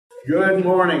Good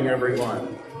morning,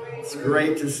 everyone. It's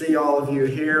great to see all of you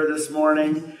here this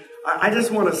morning. I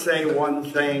just want to say one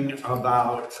thing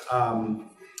about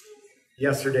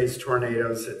yesterday's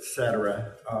tornadoes,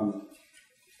 etc.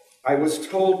 I was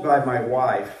told by my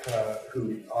wife,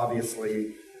 who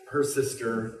obviously her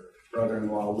sister,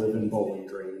 brother-in-law live in Bowling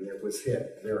Green. It was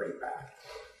hit very bad,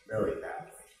 very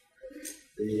badly.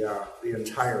 The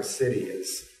entire city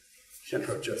is,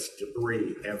 just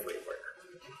debris everywhere.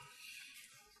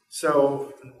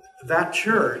 So that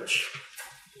church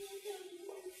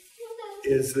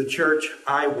is the church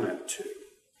I went to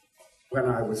when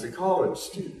I was a college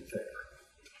student there.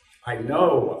 I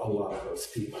know a lot of those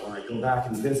people. When I go back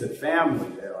and visit family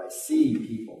there, I see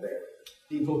people there,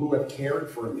 people who have cared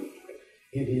for me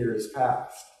in years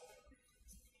past.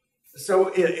 So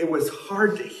it was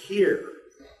hard to hear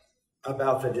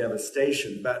about the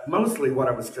devastation, but mostly what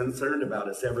I was concerned about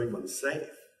is everyone's safe.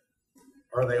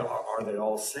 Are they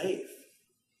all safe?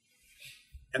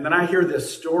 And then I hear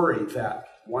this story that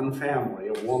one family,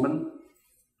 a woman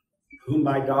whom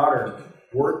my daughter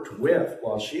worked with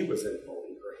while she was in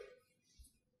Bowling Green,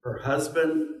 her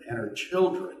husband and her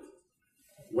children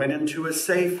went into a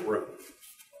safe room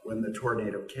when the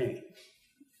tornado came.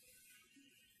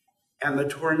 And the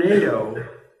tornado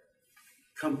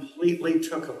completely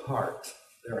took apart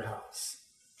their house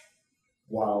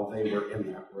while they were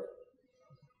in that room.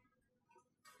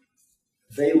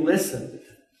 They listened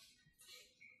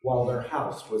while their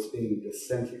house was being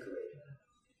disintegrated.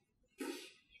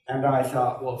 And I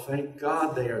thought, well, thank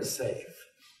God they are safe.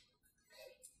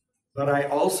 But I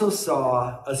also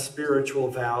saw a spiritual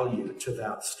value to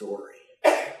that story.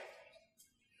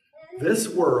 This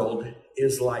world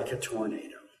is like a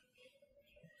tornado.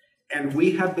 And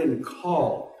we have been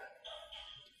called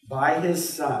by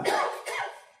his Son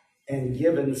and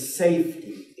given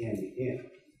safety in him.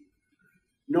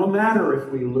 No matter if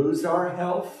we lose our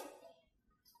health,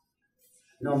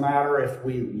 no matter if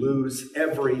we lose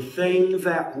everything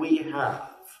that we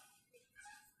have,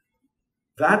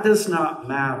 that does not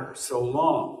matter so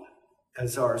long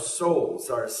as our souls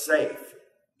are safe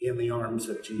in the arms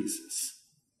of Jesus.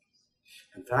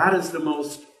 And that is the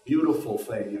most beautiful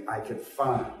thing I could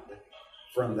find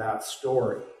from that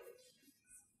story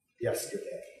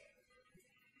yesterday.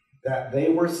 That they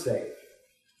were safe,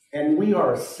 and we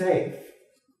are safe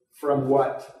from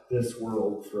what this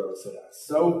world throws at us.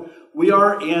 So we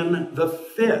are in the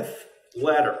 5th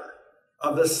letter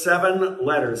of the 7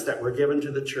 letters that were given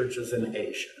to the churches in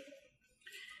Asia.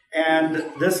 And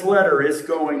this letter is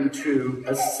going to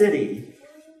a city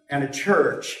and a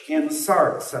church in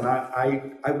Sardis. And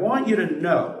I want you to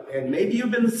know, and maybe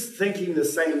you've been thinking the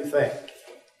same thing,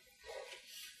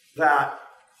 that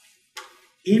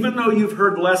even though you've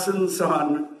heard lessons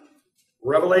on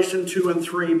Revelation 2 and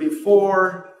 3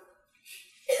 before,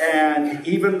 and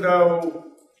even though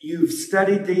you've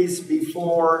studied these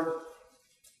before,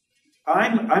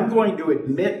 I'm going to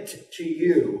admit to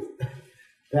you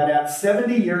that at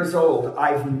 70 years old,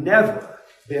 I've never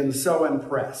been so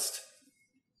impressed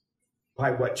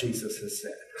by what Jesus has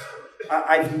said.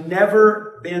 I've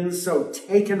never been so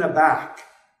taken aback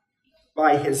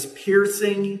by his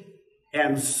piercing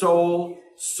and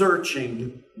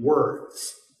soul-searching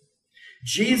words.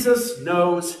 Jesus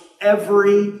knows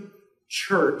every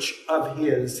church of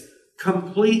his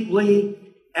completely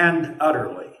and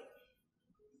utterly.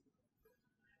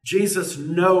 Jesus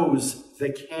knows the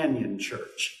Canyon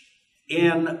Church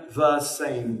in the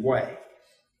same way.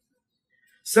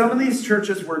 Some of these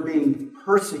churches were being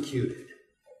persecuted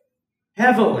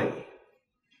heavily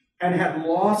and had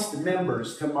lost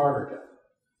members to martyrdom.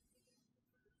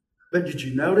 But did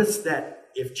you notice that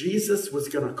if Jesus was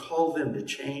going to call them to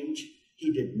change,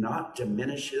 he did not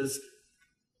diminish his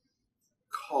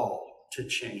call to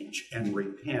change and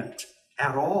repent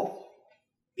at all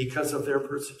because of their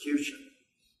persecution?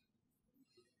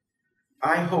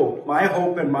 My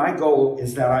hope and my goal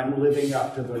is that I'm living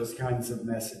up to those kinds of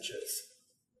messages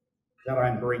that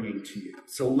I'm bringing to you.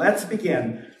 So let's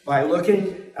begin by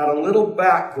looking at a little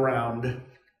background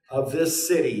of this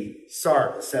city,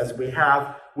 Sardis, as we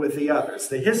have with the others.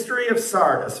 The history of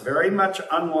Sardis, very much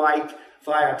unlike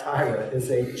Thyatira, is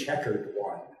a checkered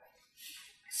one.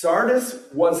 Sardis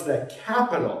was the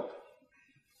capital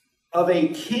of a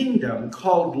kingdom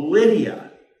called Lydia.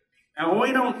 Now,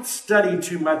 we don't study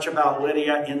too much about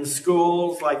Lydia in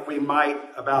schools like we might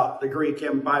about the Greek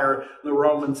Empire, the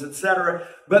Romans, etc.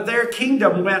 But their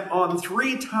kingdom went on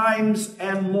 3 times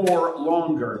and more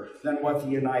longer than what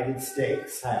the United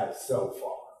States has so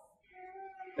far.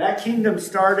 That kingdom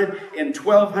started in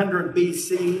 1200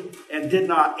 BC and did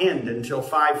not end until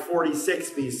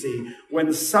 546 BC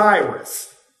when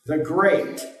Cyrus the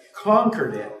Great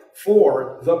conquered it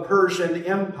for the Persian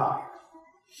Empire.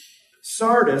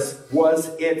 Sardis was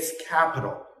its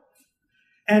capital.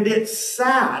 And it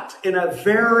sat in a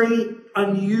very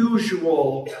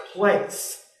unusual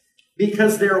place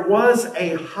because there was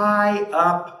a high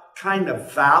up kind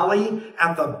of valley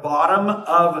at the bottom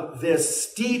of this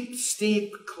steep,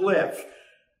 steep cliff.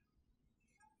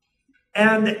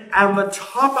 And on the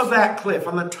top of that cliff,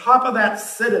 on the top of that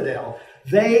citadel,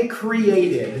 they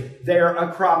created their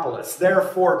Acropolis, their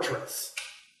fortress.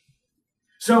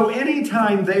 So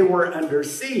anytime they were under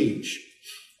siege,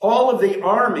 all of the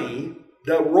army,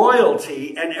 the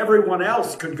royalty, and everyone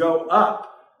else could go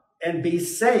up and be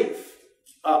safe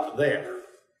up there,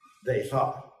 they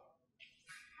thought.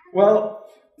 Well,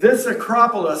 this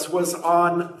Acropolis was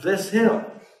on this hill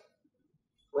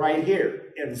right here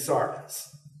in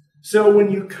Sardis. So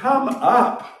when you come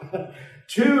up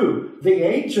to the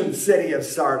ancient city of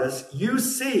Sardis, you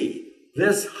see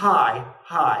this high,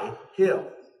 high hill.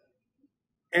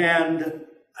 And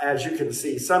as you can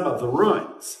see, some of the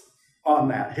ruins on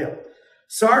that hill.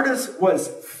 Sardis was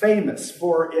famous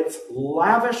for its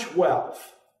lavish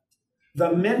wealth,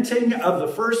 the minting of the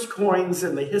first coins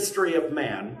in the history of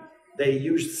man. They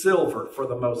used silver for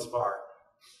the most part.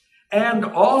 And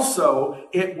also,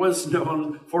 it was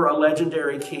known for a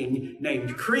legendary king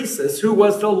named Croesus, who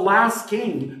was the last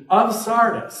king of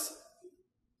Sardis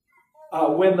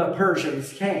when the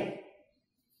Persians came.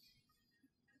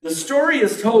 The story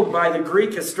is told by the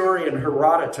Greek historian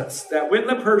Herodotus that when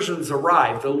the Persians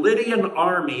arrived, the Lydian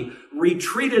army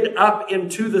retreated up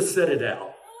into the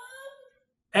citadel.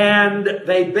 And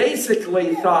they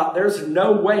basically thought, there's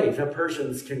no way the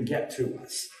Persians can get to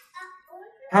us.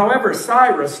 However,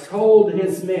 Cyrus told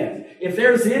his men, if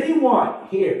there's anyone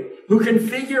here who can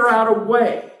figure out a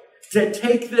way to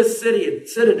take this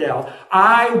citadel,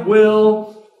 I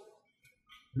will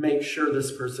make sure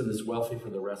this person is wealthy for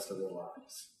the rest of their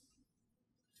lives.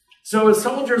 So as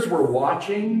soldiers were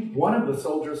watching, one of the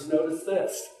soldiers noticed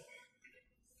this,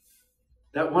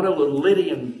 that one of the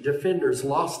Lydian defenders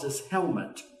lost his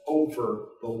helmet over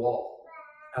the wall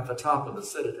at the top of the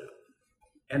citadel.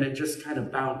 And it just kind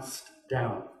of bounced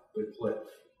down the cliff.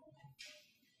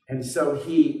 And so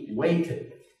he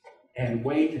waited and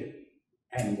waited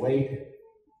and waited.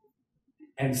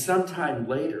 And sometime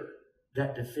later,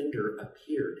 that defender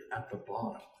appeared at the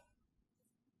bottom,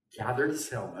 gathered his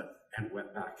helmet, and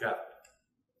went back up.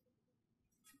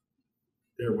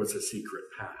 There was a secret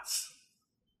pass.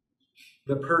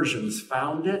 The Persians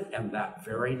found it, and that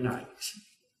very night,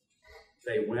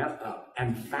 they went up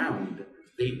and found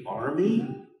the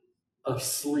army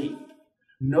asleep.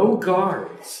 No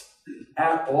guards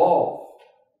at all.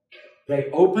 They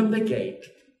opened the gate,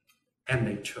 and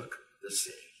they took the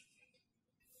city.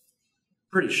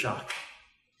 Pretty shocking.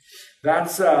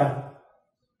 That's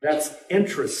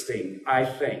interesting, I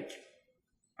think.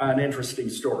 An interesting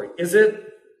story. Is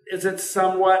it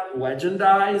somewhat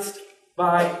legendized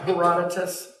by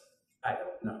Herodotus? I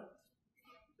don't know.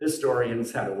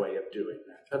 Historians had a way of doing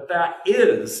that. But that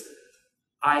is,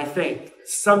 I think,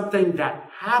 something that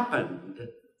happened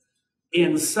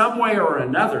in some way or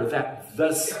another that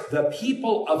the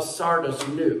people of Sardis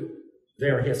knew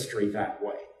their history that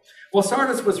way. Well,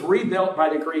 Sardis was rebuilt by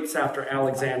the Greeks after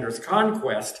Alexander's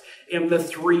conquest in the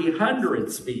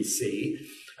 300s BC.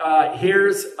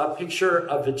 Here's a picture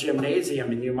of the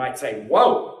gymnasium, and you might say,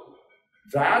 whoa,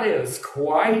 that is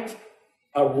quite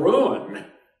a ruin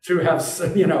to have,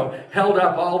 held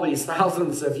up all these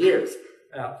thousands of years.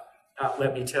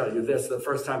 Let me tell you this, the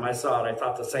first time I saw it, I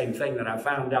thought the same thing, that I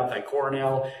found out that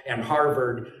Cornell and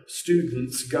Harvard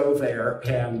students go there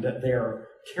and they're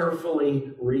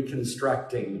carefully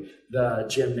reconstructing the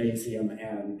gymnasium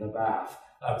and the bath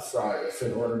of Sardis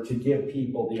in order to give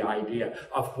people the idea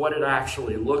of what it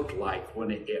actually looked like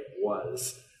when it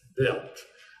was built.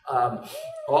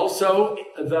 Also,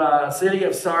 the city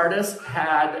of Sardis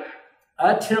had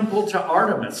a temple to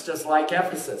Artemis, just like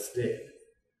Ephesus did.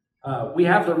 We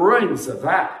have the ruins of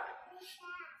that.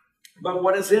 But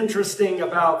what is interesting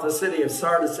about the city of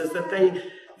Sardis is that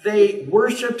they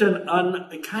worshipped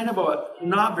kind of a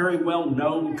not very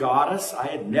well-known goddess. I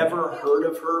had never heard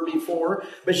of her before,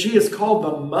 but she is called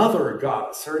the mother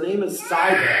goddess. Her name is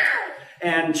Cybele,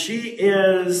 and she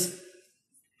is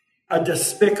a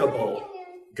despicable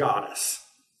goddess,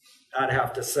 I'd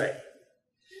have to say.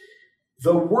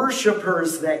 The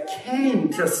worshipers that came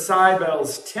to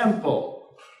Cybele's temple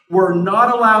were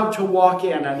not allowed to walk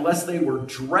in unless they were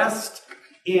dressed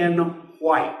in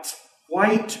white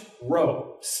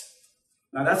robes.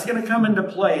 Now that's going to come into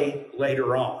play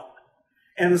later on.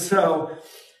 And so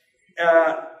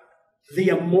the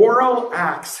immoral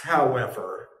acts,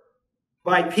 however,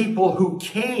 by people who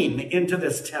came into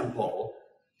this temple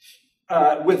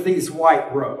with these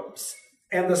white robes.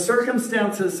 And the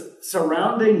circumstances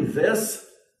surrounding this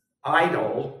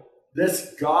idol,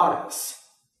 this goddess,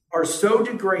 are so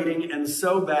degrading and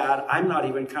so bad, I'm not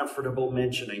even comfortable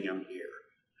mentioning them here.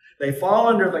 They fall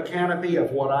under the canopy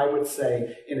of what I would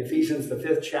say in Ephesians, the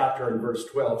 5th chapter and verse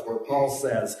 12, where Paul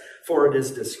says, "For it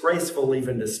is disgraceful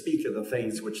even to speak of the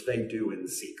things which they do in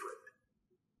secret."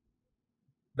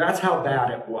 That's how bad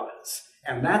it was.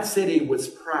 And that city was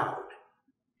proud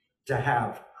to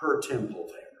have her temple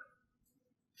there.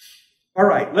 All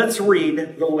right, let's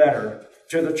read the letter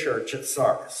to the church at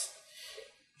Sardis.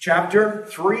 Chapter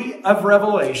 3 of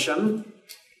Revelation,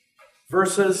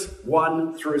 verses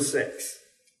 1 through 6.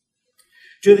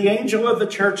 To the angel of the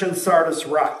church in Sardis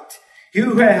write, he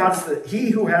who has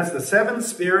the 7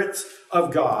 spirits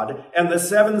of God and the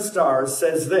 7 stars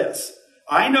says this,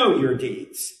 I know your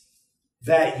deeds,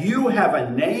 that you have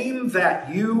a name, that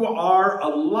you are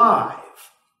alive,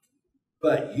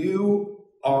 but you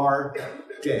are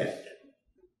dead.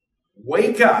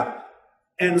 Wake up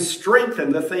and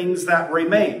strengthen the things that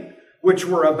remain, which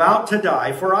were about to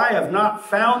die, for I have not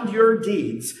found your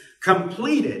deeds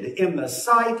completed in the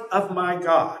sight of my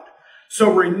God.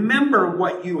 So remember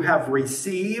what you have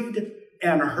received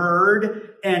and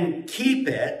heard, and keep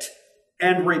it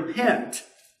and repent.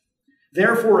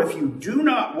 Therefore, if you do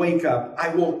not wake up, I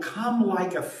will come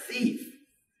like a thief,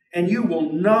 and you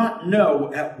will not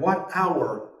know at what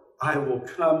hour I will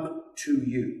come to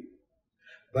you.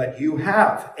 But you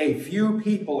have a few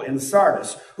people in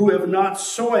Sardis who have not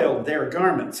soiled their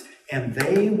garments, and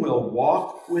they will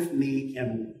walk with me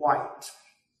in white,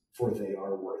 for they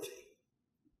are worthy.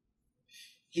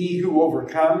 He who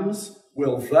overcomes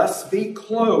will thus be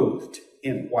clothed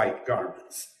in white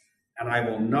garments, and I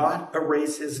will not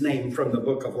erase his name from the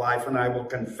book of life, and I will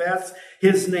confess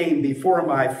his name before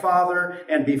my Father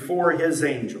and before his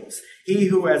angels. He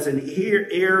who has an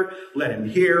ear, let him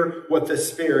hear what the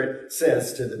Spirit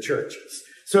says to the churches.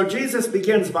 So Jesus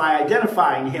begins by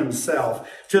identifying himself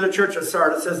to the church of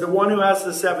Sardis as the one who has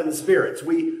the 7 spirits.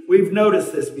 We've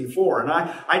noticed this before, and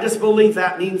I just believe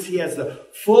that means he has the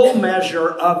full measure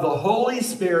of the Holy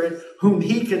Spirit whom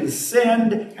he can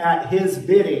send at his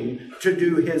bidding to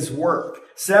do his work.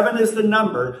 7 is the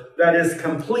number that is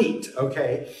complete,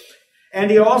 okay?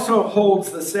 And he also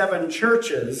holds the 7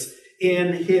 churches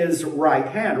in his right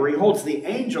hand, or he holds the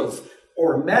angels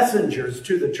or messengers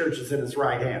to the churches in his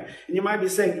right hand. And you might be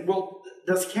saying, well,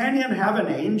 does Canyon have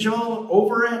an angel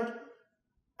over it?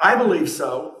 I believe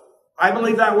so. I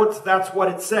believe that's what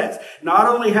it says. Not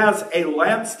only has a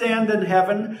lampstand in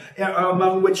heaven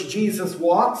among which Jesus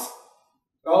walks,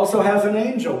 it also has an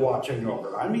angel watching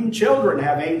over. I mean, children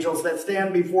have angels that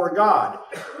stand before God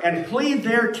and plead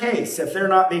their case if they're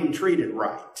not being treated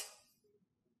right.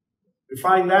 We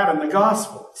find that in the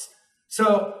Gospels.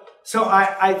 So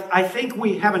I think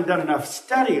we haven't done enough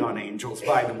study on angels,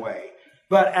 by the way.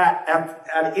 But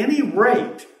at any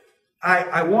rate,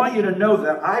 I want you to know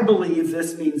that I believe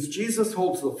this means Jesus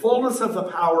holds the fullness of the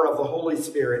power of the Holy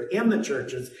Spirit in the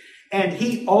churches, and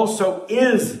he also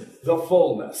is the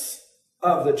fullness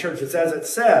of the churches, as it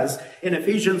says in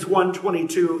Ephesians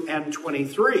 1:22 and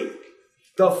 23.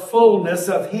 The fullness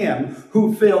of him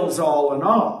who fills all in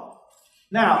all.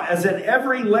 Now, as in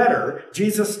every letter,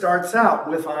 Jesus starts out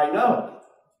with, I know.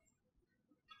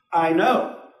 I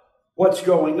know what's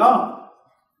going on.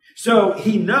 So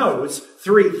he knows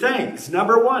 3 things.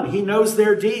 Number 1, he knows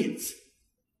their deeds.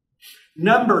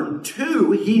 Number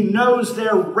 2, he knows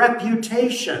their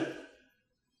reputation.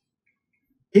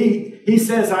 He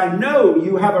says, I know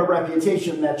you have a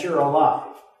reputation that you're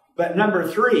alive. But number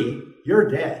 3, you're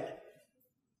dead.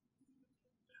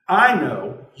 I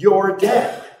know you're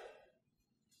dead.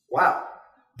 Wow,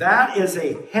 that is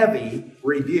a heavy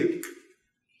rebuke.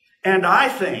 And I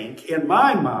think, in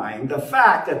my mind, the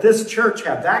fact that this church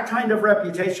had that kind of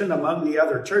reputation among the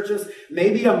other churches,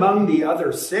 maybe among the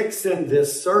other 6 in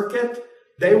this circuit,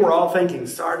 they were all thinking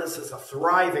Sardis is a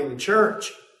thriving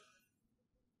church.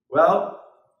 Well,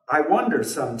 I wonder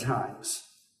sometimes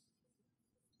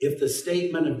if the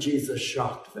statement of Jesus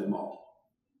shocked them all.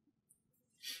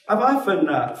 I've often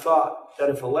thought that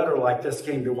if a letter like this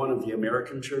came to one of the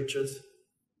American churches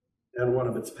and one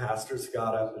of its pastors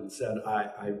got up and said,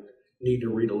 I need to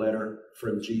read a letter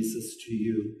from Jesus to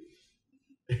you.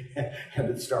 And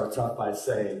it starts off by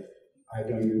saying, I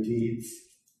know your deeds.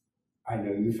 I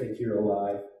know you think you're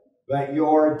alive, but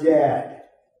you're dead.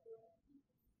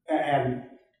 And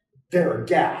there are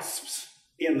gasps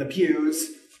in the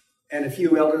pews, and a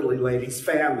few elderly ladies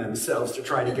fan themselves to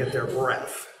try to get their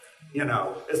breath. You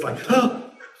know, it's like, huh,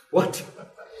 what?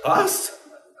 Us?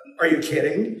 Are you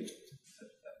kidding?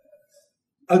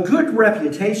 A good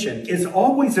reputation is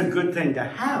always a good thing to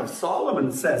have.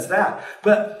 Solomon says that.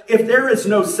 But if there is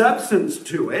no substance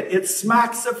to it, it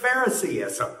smacks of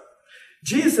Phariseeism.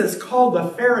 Jesus called the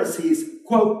Pharisees,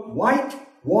 quote,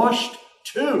 whitewashed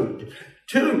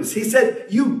tombs. He said,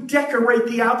 you decorate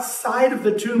the outside of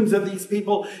the tombs of these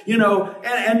people,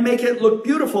 and make it look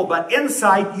beautiful. But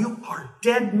inside, you are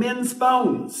dead men's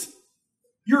bones.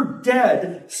 You're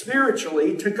dead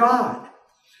spiritually to God.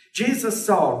 Jesus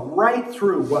saw right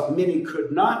through what many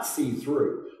could not see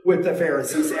through with the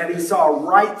Pharisees, and he saw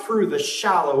right through the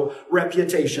shallow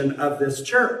reputation of this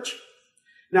church.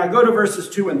 Now go to verses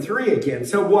 2 and 3 again.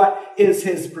 So what is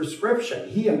his prescription?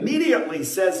 He immediately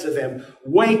says to them,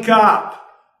 wake up.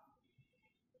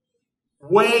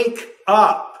 Wake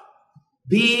up.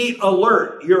 Be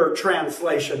alert, your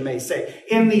translation may say.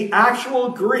 In the actual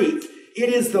Greek, it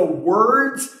is the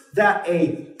words that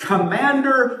a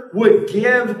commander would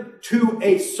give to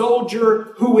a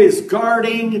soldier who is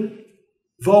guarding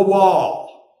the wall.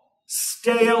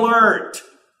 Stay alert.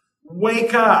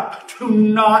 Wake up. Do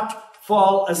not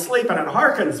fall asleep. And it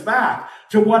harkens back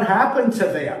to what happened to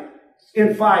them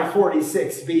in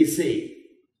 546 BC.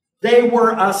 They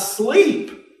were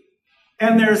asleep,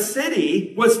 and their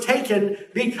city was taken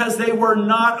because they were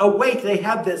not awake. They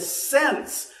had this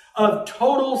sense of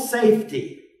total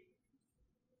safety.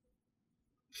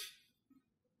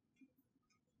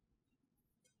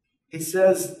 He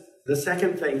says the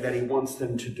second thing that he wants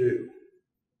them to do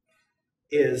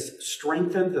is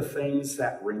strengthen the things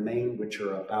that remain which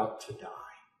are about to die.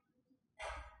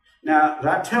 Now,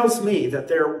 that tells me that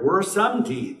there were some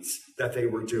deeds that they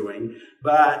were doing,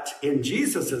 but in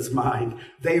Jesus's mind,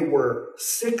 they were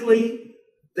sickly,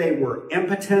 they were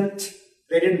impotent,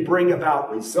 they didn't bring about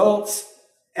results,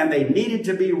 and they needed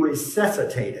to be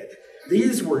resuscitated.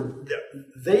 These were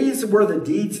the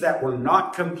deeds that were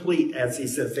not complete, as he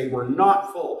says. They were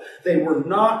not full. They were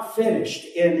not finished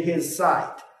in his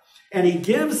sight. And he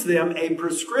gives them a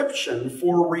prescription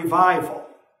for revival,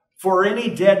 for any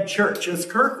dead church. As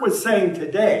Kirk was saying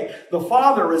today, the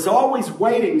Father is always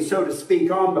waiting, so to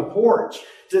speak, on the porch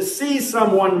to see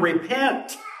someone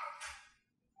repent,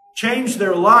 change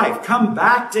their life, come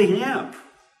back to him.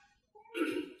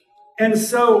 And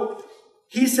so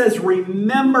he says,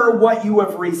 remember what you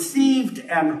have received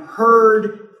and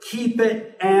heard, keep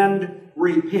it and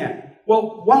repent.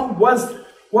 Well, what was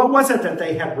it that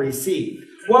they had received?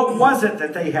 What was it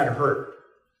that they had heard?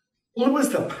 Well, it was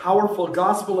the powerful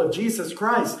gospel of Jesus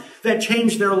Christ that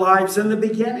changed their lives in the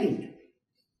beginning.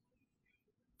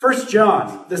 1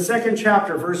 John, the 2nd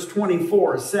chapter, verse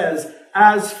 24 says,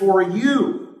 as for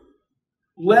you,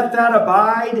 let that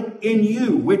abide in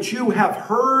you, which you have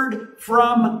heard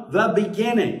from the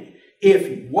beginning.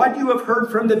 If what you have heard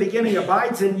from the beginning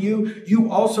abides in you, you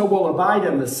also will abide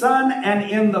in the Son and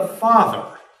in the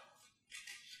Father.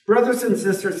 Brothers and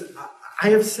sisters, I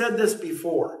have said this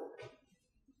before,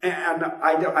 and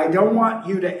I don't want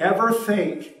you to ever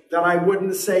think that I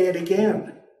wouldn't say it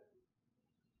again.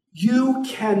 You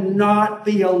cannot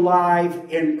be alive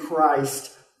in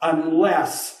Christ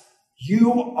unless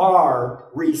you are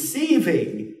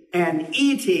receiving and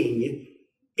eating,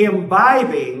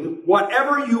 imbibing,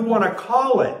 whatever you want to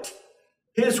call it,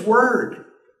 his word.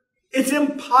 It's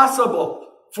impossible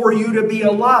for you to be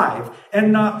alive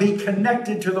and not be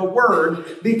connected to the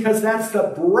word, because that's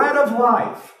the bread of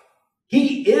life.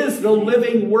 He is the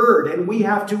living word, and we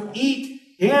have to eat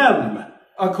him,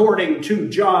 according to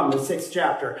John, the 6th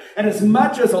chapter. And as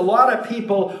much as a lot of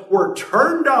people were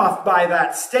turned off by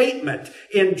that statement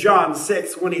in John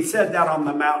 6, when he said that on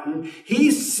the mountain,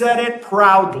 he said it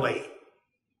proudly.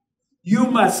 You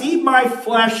must eat my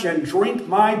flesh and drink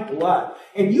my blood.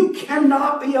 And you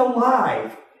cannot be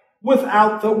alive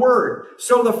without the word.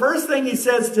 So the first thing he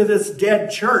says to this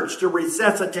dead church to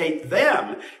resuscitate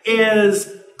them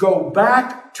is go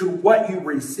back to what you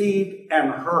received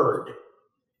and heard.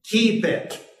 Keep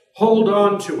it. Hold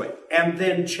on to it. And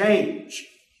then change.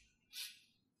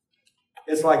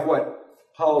 It's like what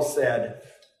Paul said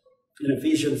in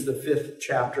Ephesians, the 5th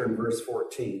chapter and verse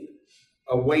 14.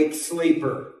 Awake,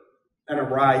 sleeper, and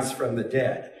arise from the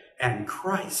dead, and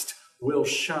Christ will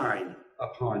shine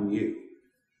upon you.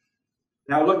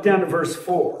 Now look down to verse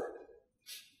 4.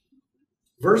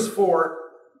 Verse 4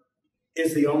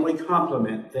 is the only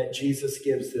compliment that Jesus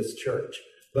gives this church,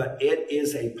 but it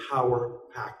is a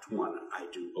power-packed one, I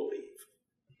do believe.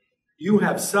 You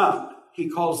have some, he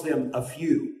calls them a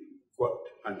few, quote,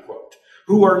 unquote,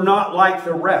 who are not like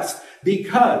the rest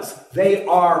because they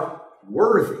are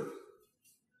worthy.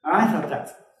 I thought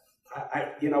that's,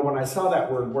 when I saw that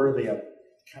word worthy, I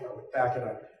kind of looked back and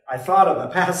I thought of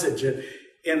the passage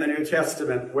in the New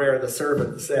Testament where the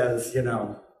servant says,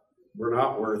 we're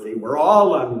not worthy. We're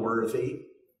all unworthy.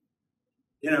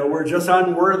 We're just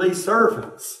unworthy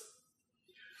servants.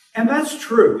 And that's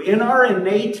true. In our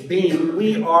innate being,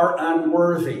 we are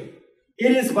unworthy.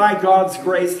 It is by God's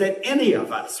grace that any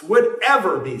of us would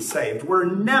ever be saved. We're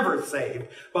never saved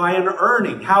by an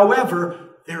earning. However,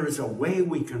 there is a way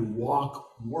we can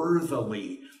walk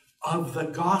worthily of the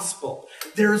gospel.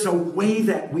 There's a way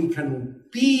that we can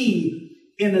be,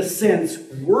 in a sense,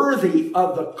 worthy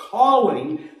of the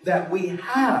calling that we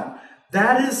have.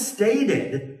 That is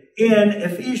stated in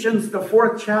Ephesians, the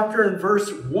 4th chapter and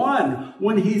verse 1,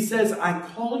 when he says, I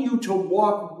call you to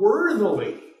walk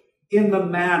worthily in the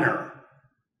manner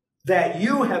that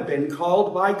you have been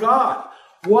called by God.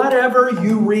 Whatever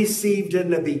you received in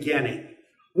the beginning,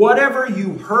 whatever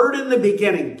you heard in the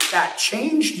beginning that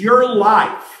changed your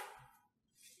life,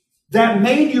 that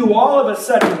made you all of a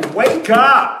sudden wake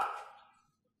up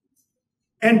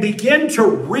and begin to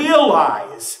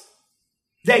realize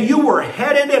that you were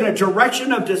headed in a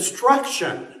direction of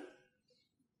destruction,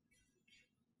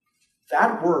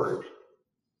 that word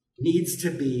needs to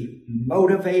be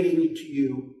motivating to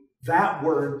you. That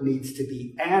word needs to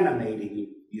be animating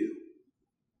you.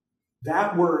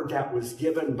 That word that was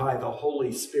given by the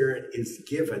Holy Spirit is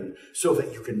given so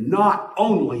that you can not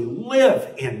only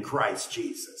live in Christ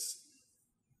Jesus,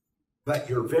 but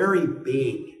your very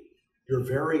being, your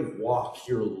very walk,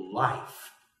 your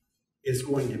life is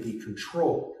going to be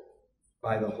controlled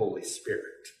by the Holy Spirit.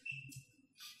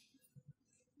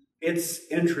 It's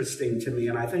interesting to me,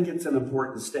 and I think it's an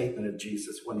important statement of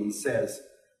Jesus when he says,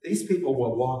 these people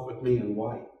will walk with me in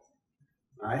white.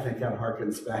 I think that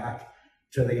harkens back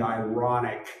to the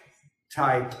ironic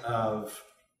type of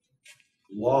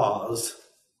laws,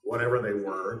 whatever they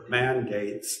were,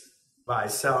 mandates by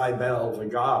Cybele, the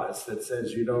goddess, that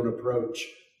says you don't approach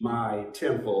my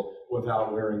temple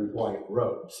without wearing white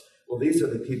robes. Well, these are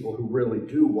the people who really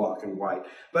do walk in white.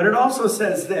 But it also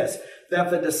says this, that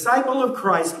the disciple of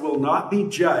Christ will not be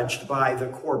judged by the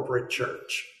corporate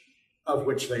church of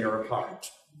which they are a part.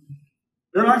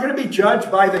 They're not going to be judged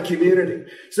by the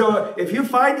community. So if you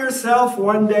find yourself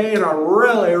one day in a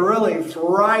really, really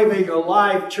thriving,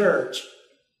 alive church,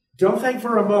 don't think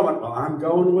for a moment, well, I'm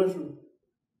going with them.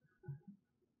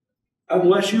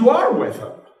 Unless you are with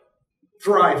them,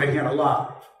 thriving and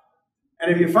alive. And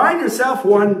if you find yourself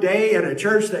one day in a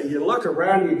church that you look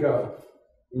around and you go,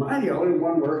 am I the only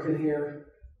one working here?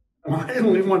 Am I the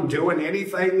only one doing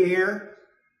anything here?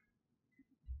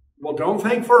 Well, don't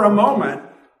think for a moment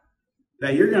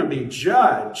that you're going to be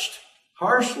judged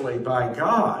harshly by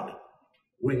God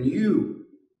when you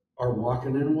are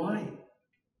walking in white.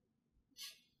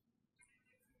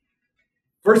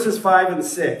 Verses 5 and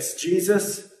 6,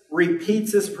 Jesus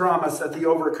repeats his promise that the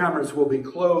overcomers will be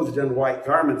clothed in white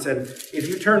garments. And if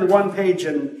you turn one page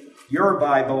in your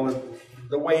Bible,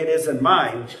 the way it is in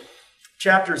mine,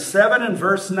 chapter 7 and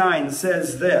verse 9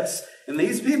 says this, and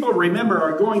these people, remember,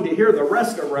 are going to hear the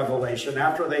rest of Revelation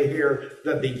after they hear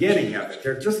the beginning of it.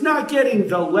 They're just not getting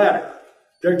the letter.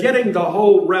 They're getting the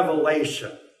whole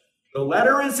Revelation. The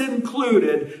letter is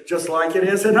included just like it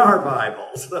is in our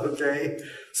Bibles, okay?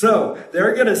 So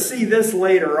they're going to see this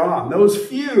later on. Those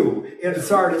few in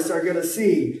Sardis are going to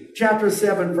see chapter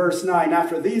 7, verse 9.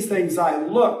 After these things I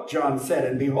looked, John said,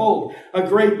 and behold, a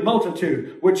great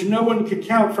multitude, which no one could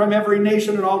count, from every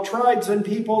nation and all tribes and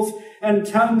peoples and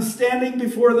tongues, standing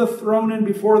before the throne and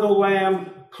before the Lamb,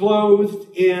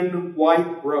 clothed in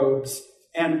white robes,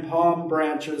 and palm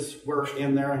branches were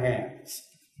in their hands.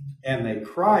 And they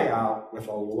cry out with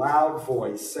a loud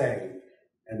voice, saying,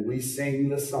 and we sing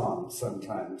the song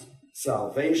sometimes,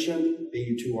 salvation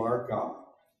be to our God,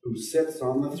 who sits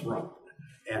on the throne,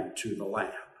 and to the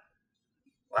Lamb.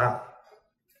 Wow.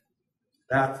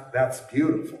 That's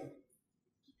beautiful.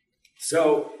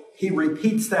 So he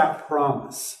repeats that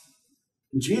promise.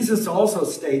 Jesus also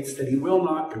states that he will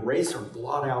not erase or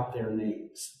blot out their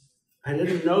names. I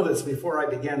didn't know this before I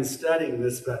began studying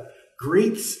this, but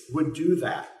Greeks would do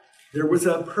that. There was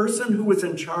a person who was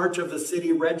in charge of the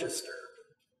city register.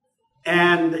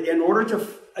 And in order to,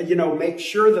 make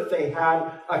sure that they had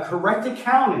a correct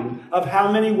accounting of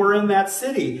how many were in that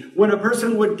city, when a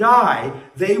person would die,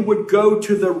 they would go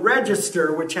to the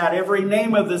register, which had every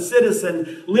name of the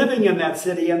citizen living in that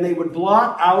city, and they would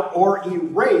blot out or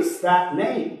erase that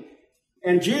name.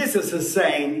 And Jesus is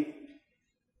saying,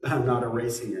 I'm not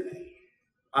erasing your name.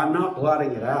 I'm not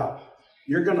blotting it out.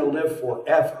 You're going to live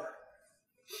forever.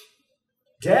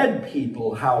 Dead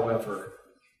people, however,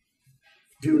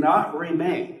 do not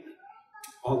remain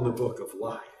on the book of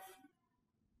life.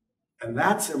 And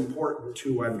that's important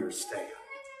to understand.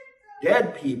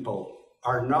 Dead people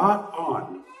are not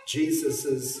on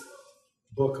Jesus'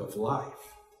 book of life.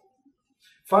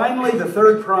 Finally, the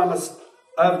third promise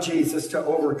of Jesus to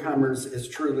overcomers is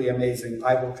truly amazing.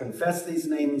 I will confess these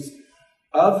names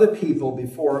of the people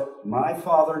before my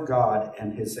Father God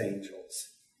and his angels.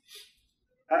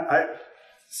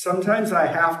 Sometimes I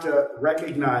have to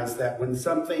recognize that when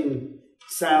something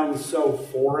sounds so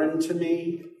foreign to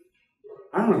me,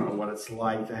 I don't know what it's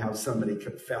like to have somebody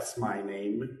confess my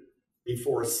name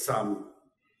before some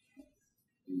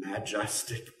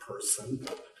majestic person.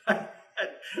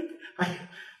 I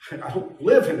don't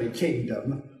live in a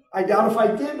kingdom. I doubt if I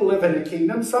did live in a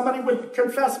kingdom, somebody would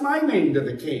confess my name to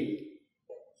the king.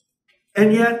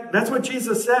 And yet, that's what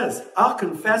Jesus says. I'll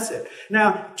confess it.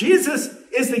 Now, Jesus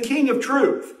is the King of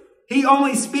truth. He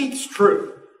only speaks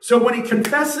truth. So when he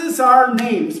confesses our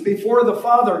names before the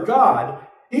Father God,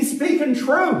 he's speaking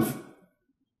truth.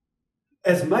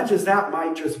 As much as that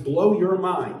might just blow your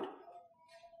mind,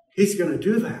 he's going to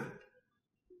do that.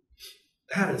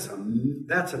 That's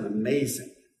an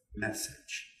amazing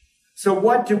message. So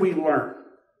what do we learn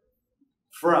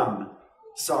from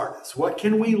Sardis? What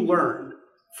can we learn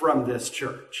from this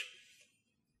church?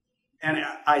 And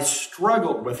I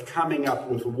struggled with coming up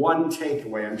with one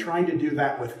takeaway. I'm trying to do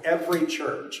that with every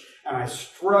church, and I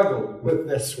struggled with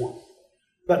this one.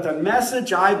 But the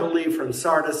message, I believe, from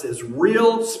Sardis is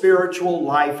real spiritual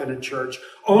life in a church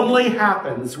only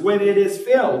happens when it is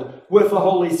filled with the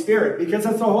Holy Spirit, because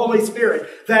it's the Holy Spirit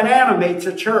that animates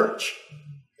a church.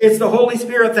 It's the Holy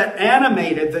Spirit that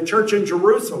animated the church in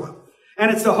Jerusalem. And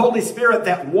it's the Holy Spirit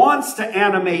that wants to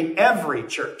animate every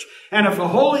church. And if the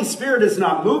Holy Spirit is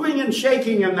not moving and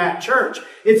shaking in that church,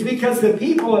 it's because the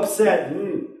people have said,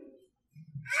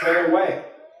 stay away.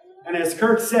 And as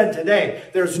Kurt said today,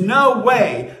 there's no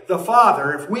way the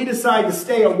Father, if we decide to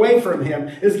stay away from him,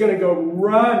 is going to go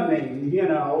running,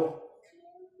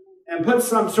 and put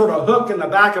some sort of hook in the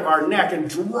back of our neck and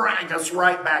drag us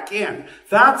right back in.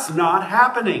 That's not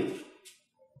happening.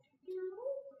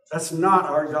 That's not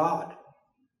our God.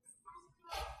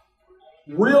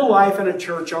 Real life in a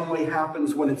church only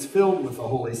happens when it's filled with the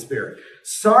Holy Spirit.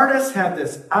 Sardis had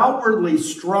this outwardly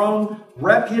strong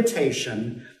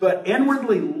reputation, but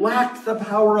inwardly lacked the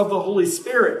power of the Holy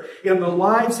Spirit in the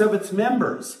lives of its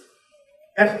members.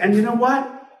 And you know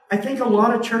what? I think a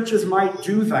lot of churches might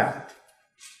do that.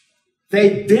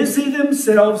 They busy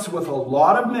themselves with a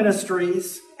lot of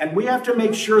ministries, and we have to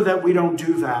make sure that we don't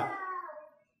do that.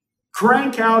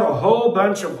 Crank out a whole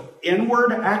bunch of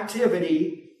inward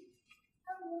activity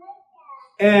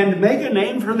and make a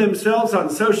name for themselves on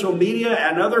social media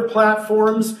and other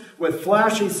platforms with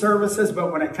flashy services,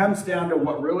 but when it comes down to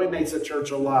what really makes a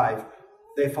church alive,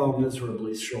 they fall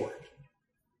miserably short.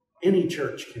 Any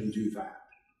church can do that.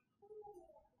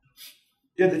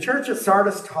 Did the church at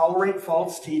Sardis tolerate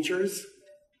false teachers?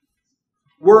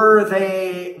 Was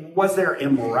there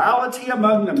immorality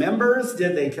among the members?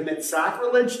 Did they commit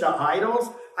sacrilege to idols?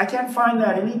 I can't find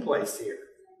that any place here.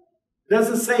 It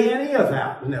doesn't say any of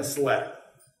that in this letter.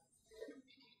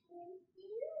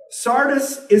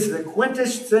 Sardis is the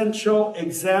quintessential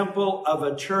example of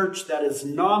a church that is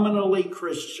nominally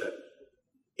Christian,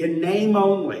 in name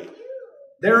only.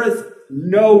 There is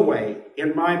no way,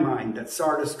 in my mind, that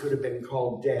Sardis could have been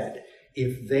called dead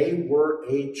if they were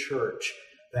a church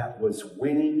that was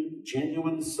winning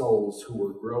genuine souls who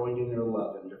were growing in their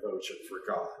love and devotion for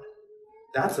God.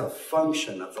 That's a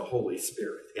function of the Holy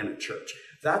Spirit in a church.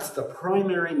 That's the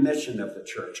primary mission of the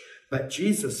church. But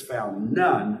Jesus found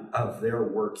none of their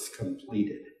works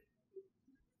completed.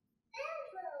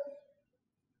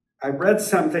 I read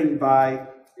something by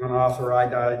an author, I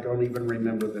don't even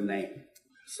remember the name.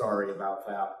 Sorry about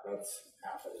that. That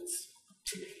happens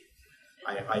to me.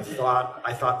 I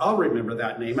thought I'll remember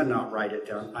that name and not write it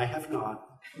down. I have not.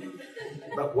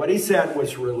 But what he said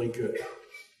was really good.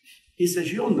 He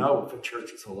says, you'll know if a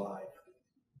church is alive,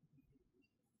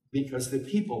 because the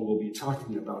people will be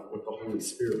talking about what the Holy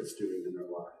Spirit is doing in their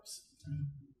lives.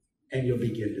 And you'll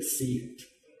begin to see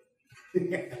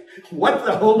it. What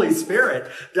the Holy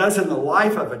Spirit does in the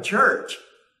life of a church,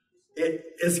 it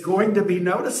is going to be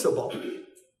noticeable.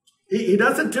 He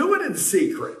doesn't do it in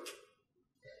secret.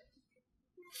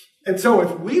 And so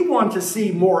if we want to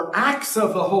see more acts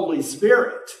of the Holy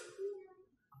Spirit,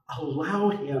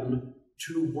 allow him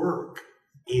to work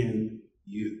in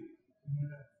you.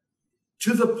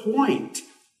 To the point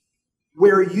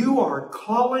where you are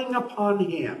calling upon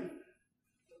him,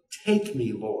 take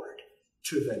me, Lord,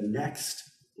 to the next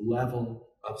level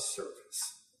of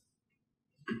service.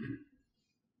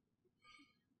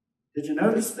 Did you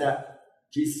notice that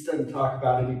Jesus doesn't talk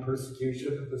about any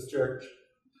persecution of this church?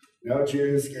 No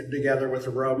Jews getting together with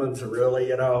the Romans and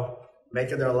really,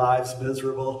 making their lives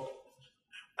miserable.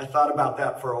 I thought about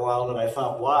that for a while, and I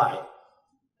thought, why?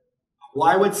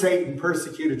 Why would Satan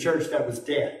persecute a church that was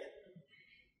dead?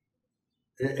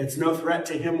 It's no threat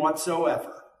to him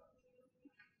whatsoever.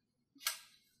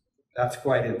 That's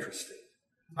quite interesting.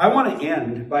 I want to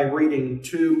end by reading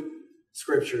two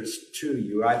scriptures to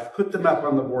you. I put them up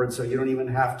on the board so you don't even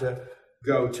have to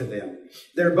go to them.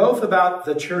 They're both about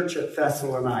the church at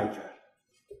Thessalonica.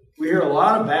 We hear a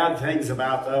lot of bad things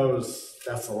about those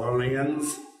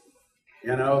Thessalonians.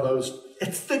 You know,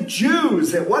 it's the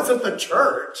Jews. It wasn't the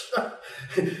church.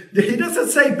 He doesn't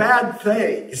say bad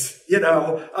things,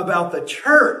 about the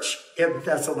church in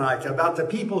Thessalonica, about the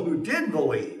people who did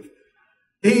believe.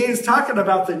 He is talking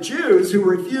about the Jews who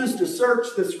refused to search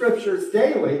the scriptures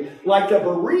daily like the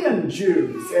Berean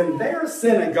Jews and their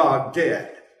synagogue did.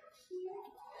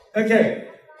 Okay,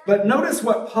 but notice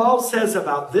what Paul says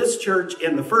about this church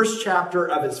in the first chapter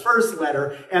of his first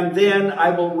letter, and then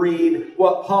I will read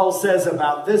what Paul says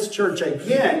about this church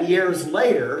again years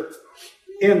later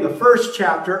in the first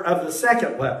chapter of the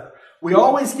second letter. We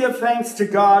always give thanks to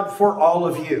God for all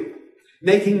of you,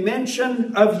 making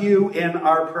mention of you in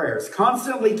our prayers,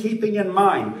 constantly keeping in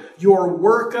mind your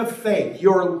work of faith,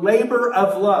 your labor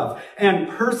of love, and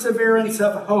perseverance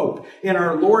of hope in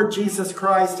our Lord Jesus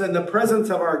Christ and the presence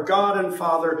of our God and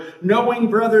Father, knowing,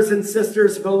 brothers and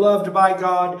sisters, beloved by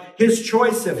God, his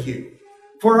choice of you.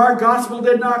 For our gospel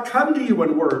did not come to you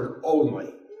in word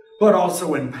only, but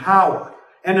also in power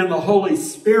and in the Holy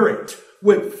Spirit,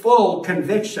 with full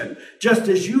conviction, just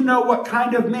as you know what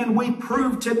kind of men we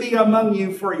proved to be among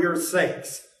you for your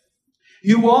sakes.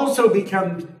 You also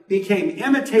became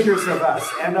imitators of us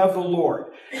and of the Lord,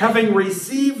 having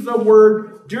received the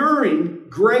word during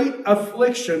great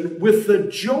affliction with the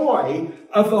joy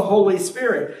of the Holy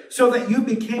Spirit, so that you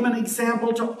became an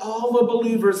example to all the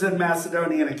believers in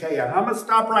Macedonia and Achaia. I'm going to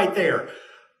stop right there.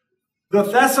 The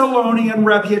Thessalonian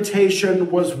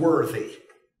reputation was worthy.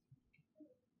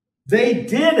 They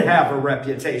did have a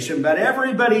reputation, but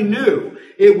everybody knew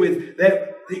it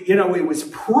was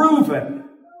proven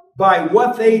by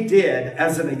what they did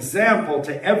as an example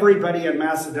to everybody in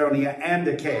Macedonia and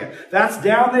Achaia. That's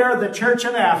down there at the church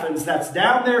in Athens. That's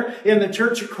down there in the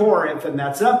church of Corinth. And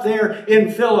that's up there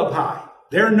in Philippi.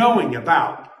 They're knowing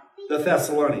about the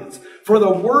Thessalonians. For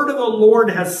the word of the Lord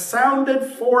has sounded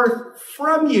forth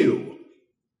from you,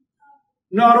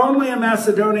 not only in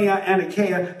Macedonia and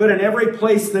Achaia, but in every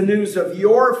place the news of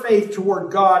your faith toward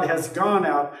God has gone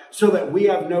out, so that we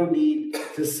have no need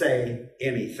to say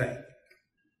anything.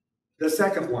 The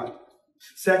second one,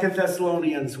 2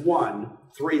 Thessalonians 1,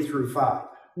 3 through 5.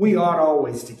 We ought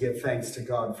always to give thanks to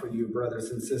God for you, brothers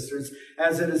and sisters,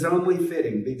 as it is only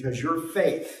fitting, because your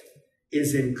faith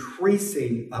is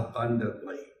increasing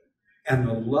abundantly, and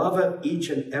the love of each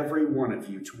and every one of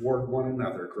you toward one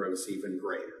another grows even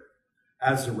greater.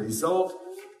 As a result,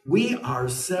 we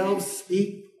ourselves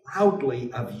speak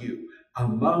proudly of you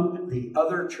among the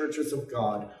other churches of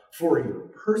God for your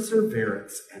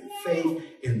perseverance and faith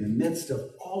in the midst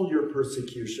of all your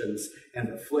persecutions and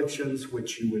afflictions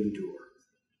which you endure.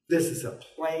 This is a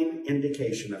plain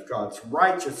indication of God's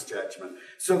righteous judgment,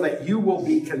 so that you will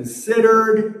be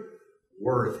considered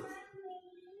worthy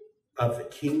of the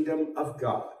kingdom of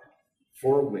God,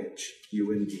 for which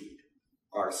you indeed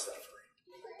are suffering.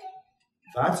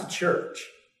 That's a church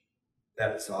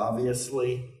that is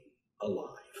obviously alive.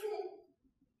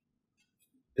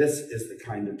 This is the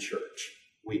kind of church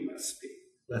we must be.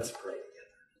 Let's pray together.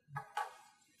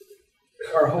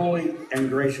 Our holy and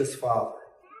gracious Father,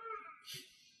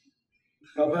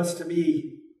 help us to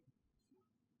be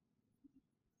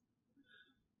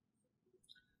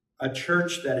a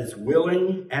church that is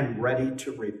willing and ready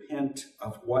to repent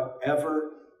of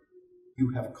whatever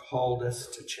you have called us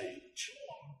to change.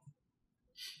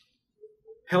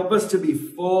 Help us to be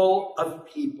full of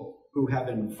people who have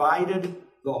invited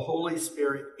the Holy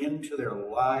Spirit into their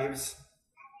lives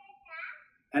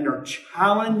and are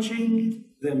challenging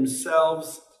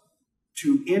themselves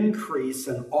to increase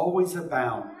and always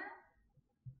abound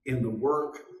in the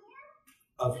work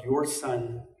of your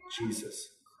Son, Jesus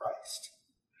Christ.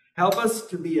 Help us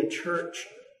to be a church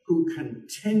who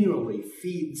continually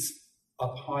feeds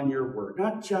upon your word,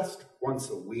 not just once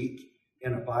a week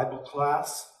in a Bible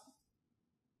class,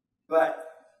 but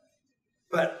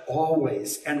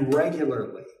always and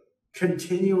regularly,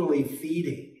 continually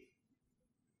feeding.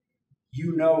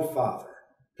 You know, Father,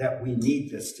 that we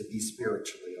need this to be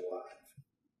spiritually alive.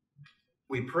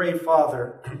 We pray,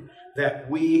 Father, that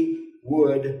we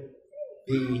would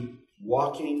be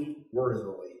walking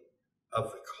worthily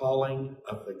of the calling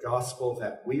of the gospel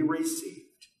that we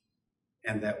received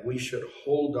and that we should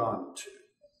hold on to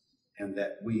and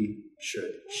that we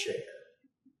should share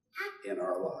in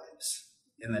our lives.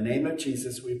 In the name of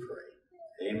Jesus we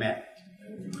pray. Amen.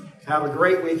 Have a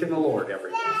great week in the Lord,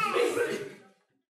 everyone.